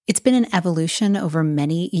It's been an evolution over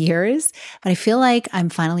many years, but I feel like I'm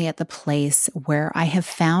finally at the place where I have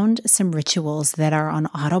found some rituals that are on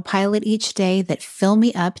autopilot each day that fill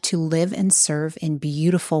me up to live and serve in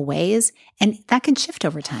beautiful ways, and that can shift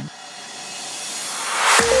over time.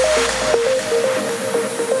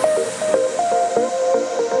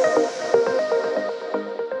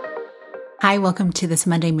 Hi, welcome to this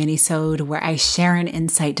Monday mini-sode where I share an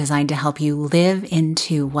insight designed to help you live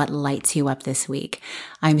into what lights you up this week.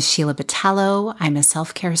 I'm Sheila Botelho. I'm a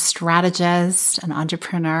self-care strategist, an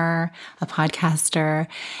entrepreneur, a podcaster,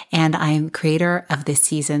 and I'm creator of this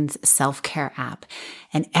season's self-care app.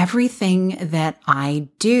 And everything that I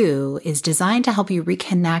do is designed to help you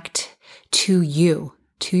reconnect to you,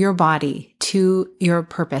 to your body, to your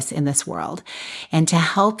purpose in this world, and to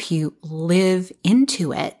help you live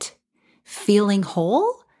into it feeling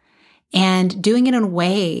whole and doing it in a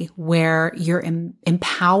way where you're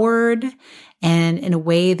empowered and in a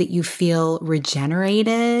way that you feel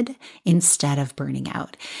regenerated instead of burning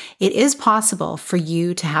out. It is possible for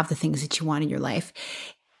you to have the things that you want in your life.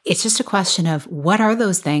 It's just a question of what are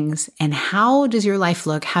those things and how does your life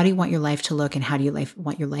look? How do you want your life to look and how do you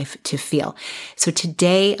want your life to feel? So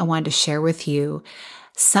today I wanted to share with you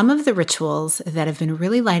some of the rituals that have been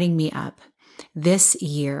really lighting me up this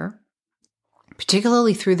year,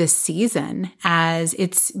 particularly through this season, as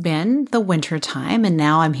it's been the winter time. And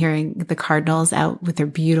now I'm hearing the cardinals out with their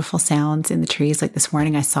beautiful sounds in the trees. Like this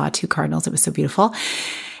morning, I saw 2 cardinals. It was so beautiful.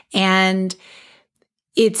 And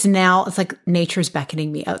it's like nature's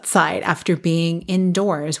beckoning me outside after being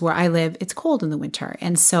indoors where I live. It's cold in the winter.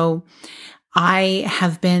 And so I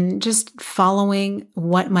have been just following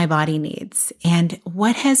what my body needs. And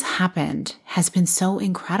what has happened has been so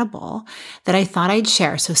incredible that I thought I'd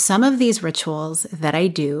share. So some of these rituals that I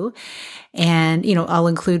do, and, I'll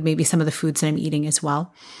include maybe some of the foods that I'm eating as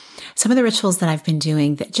well. Some of the rituals that I've been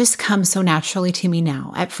doing that just come so naturally to me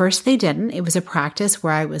now. At first they didn't. It was a practice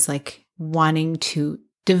where I was like wanting to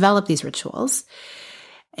develop these rituals.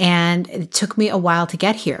 And it took me a while to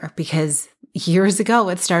get here because years ago,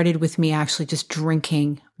 it started with me actually just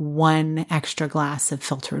drinking 1 extra glass of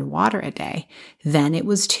filtered water a day. Then it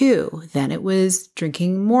was 2. Then it was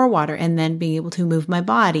drinking more water and then being able to move my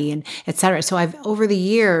body and et cetera. So I've over the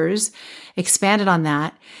years expanded on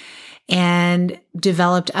that and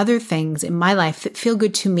developed other things in my life that feel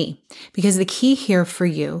good to me. Because the key here for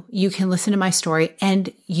you can listen to my story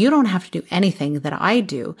and you don't have to do anything that I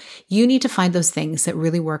do. You need to find those things that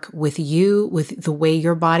really work with you, with the way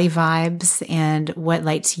your body vibes and what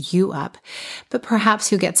lights you up. But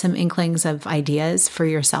perhaps you'll get some inklings of ideas for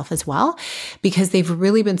yourself as well, because they've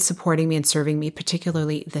really been supporting me and serving me,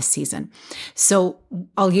 particularly this season. So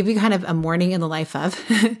I'll give you kind of a morning in the life of,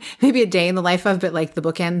 maybe a day in the life of, but like the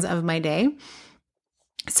bookends of my day.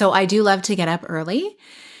 So I do love to get up early,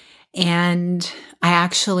 and I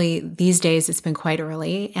actually, these days it's been quite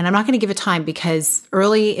early, and I'm not going to give a time because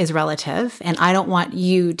early is relative, and I don't want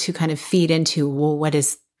you to kind of feed into, well,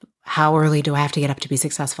 how early do I have to get up to be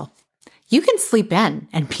successful? You can sleep in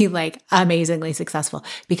and be like amazingly successful,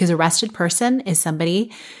 because a rested person is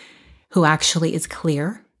somebody who actually is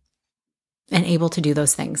clear and able to do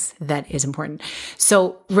those things that is important.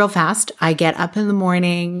 So real fast, I get up in the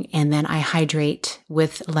morning and then I hydrate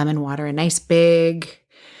with lemon water, a nice big,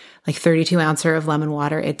 like 32 ouncer of lemon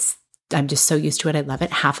water. I'm just so used to it. I love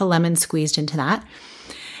it. Half a lemon squeezed into that.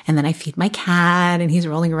 And then I feed my cat and he's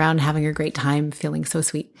rolling around having a great time, feeling so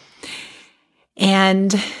sweet.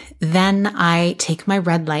 And then I take my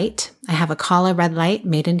red light. I have a Kala red light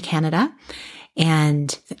made in Canada,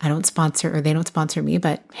 and they don't sponsor me,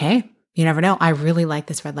 but hey, you never know. I really like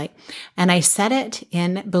this red light. And I set it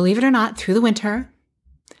in, believe it or not, through the winter.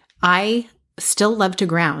 I still love to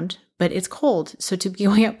ground, but it's cold. So to be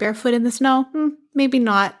going out barefoot in the snow, maybe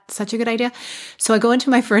not such a good idea. So I go into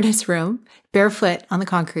my furnace room, barefoot on the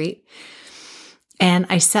concrete, and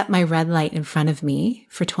I set my red light in front of me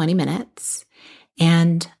for 20 minutes.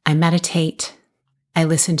 And I meditate. I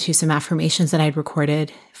listen to some affirmations that I'd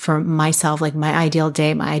recorded for myself, like my ideal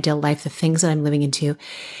day, my ideal life, the things that I'm living into.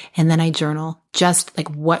 And then I journal just like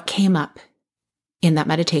what came up in that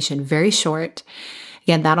meditation, very short.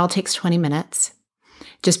 Again, that all takes 20 minutes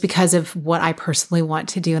just because of what I personally want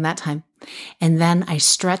to do in that time. And then I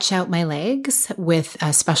stretch out my legs with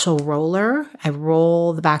a special roller. I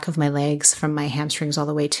roll the back of my legs from my hamstrings all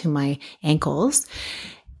the way to my ankles,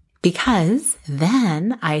 because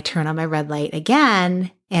then I turn on my red light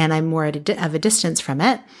again and I'm more of a distance from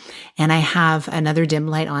it. And I have another dim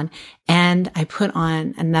light on and I put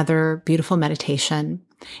on another beautiful meditation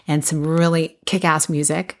and some really kick-ass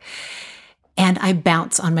music. And I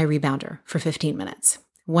bounce on my rebounder for 15 minutes.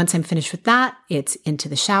 Once I'm finished with that, it's into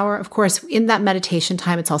the shower. Of course, in that meditation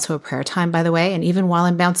time, it's also a prayer time, by the way. And even while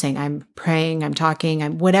I'm bouncing, I'm praying, I'm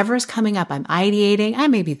talking, whatever's coming up, I'm ideating. I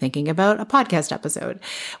may be thinking about a podcast episode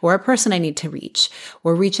or a person I need to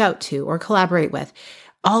reach out to or collaborate with.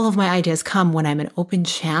 All of my ideas come when I'm an open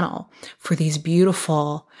channel for these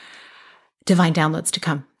beautiful divine downloads to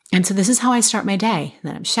come. And so this is how I start my day.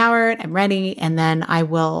 Then I'm showered, I'm ready, and then I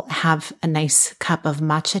will have a nice cup of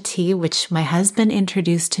matcha tea, which my husband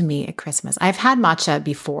introduced to me at Christmas. I've had matcha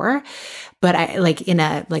before, but I like in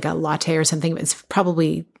a latte or something. It's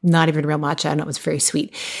probably not even real matcha, and it was very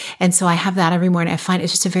sweet. And so I have that every morning. I find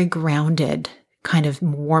it's just a very grounded kind of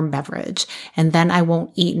warm beverage. And then I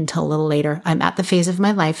won't eat until a little later. I'm at the phase of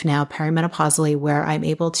my life now, perimenopausally, where I'm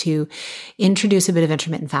able to introduce a bit of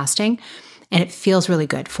intermittent fasting. And it feels really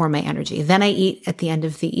good for my energy. Then I eat at the end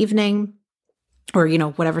of the evening or,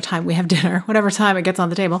 whatever time we have dinner, whatever time it gets on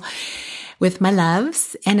the table with my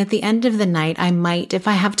loves. And at the end of the night, I might, if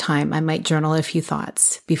I have time, I might journal a few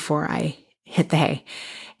thoughts before I hit the hay.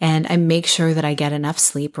 And I make sure that I get enough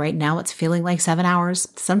sleep. Right now, it's feeling like 7 hours.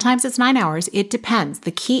 Sometimes it's 9 hours. It depends.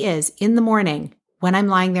 The key is in the morning when I'm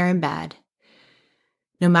lying there in bed,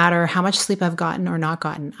 no matter how much sleep I've gotten or not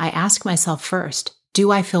gotten, I ask myself first,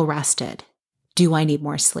 do I feel rested? Do I need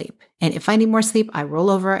more sleep? And if I need more sleep, I roll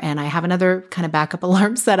over and I have another kind of backup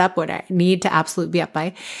alarm set up what I need to absolutely be up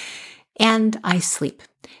by. And I sleep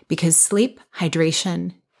because sleep,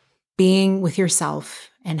 hydration, being with yourself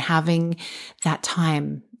and having that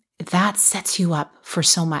time, that sets you up for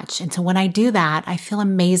so much. And so when I do that, I feel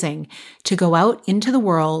amazing to go out into the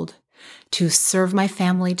world, to serve my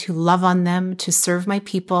family, to love on them, to serve my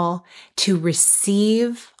people, to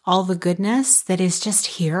receive all the goodness that is just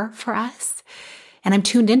here for us. And I'm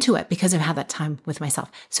tuned into it because I've had that time with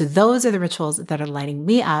myself. So those are the rituals that are lighting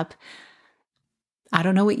me up. I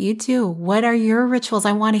don't know what you do. What are your rituals?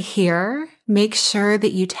 I want to hear. Make sure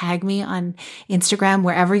that you tag me on Instagram,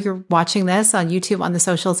 wherever you're watching this, on YouTube, on the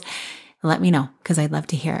socials. Let me know because I'd love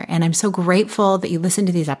to hear. And I'm so grateful that you listen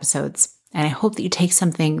to these episodes. And I hope that you take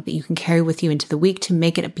something that you can carry with you into the week to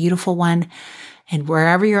make it a beautiful one. And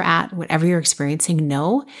wherever you're at, whatever you're experiencing,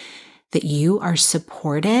 know that you are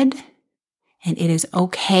supported. And it is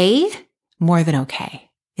okay, more than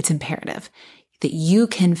okay. It's imperative that you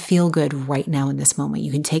can feel good right now in this moment.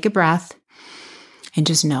 You can take a breath and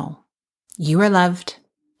just know you are loved.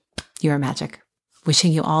 You are magic.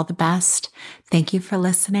 Wishing you all the best. Thank you for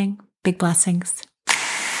listening. Big blessings.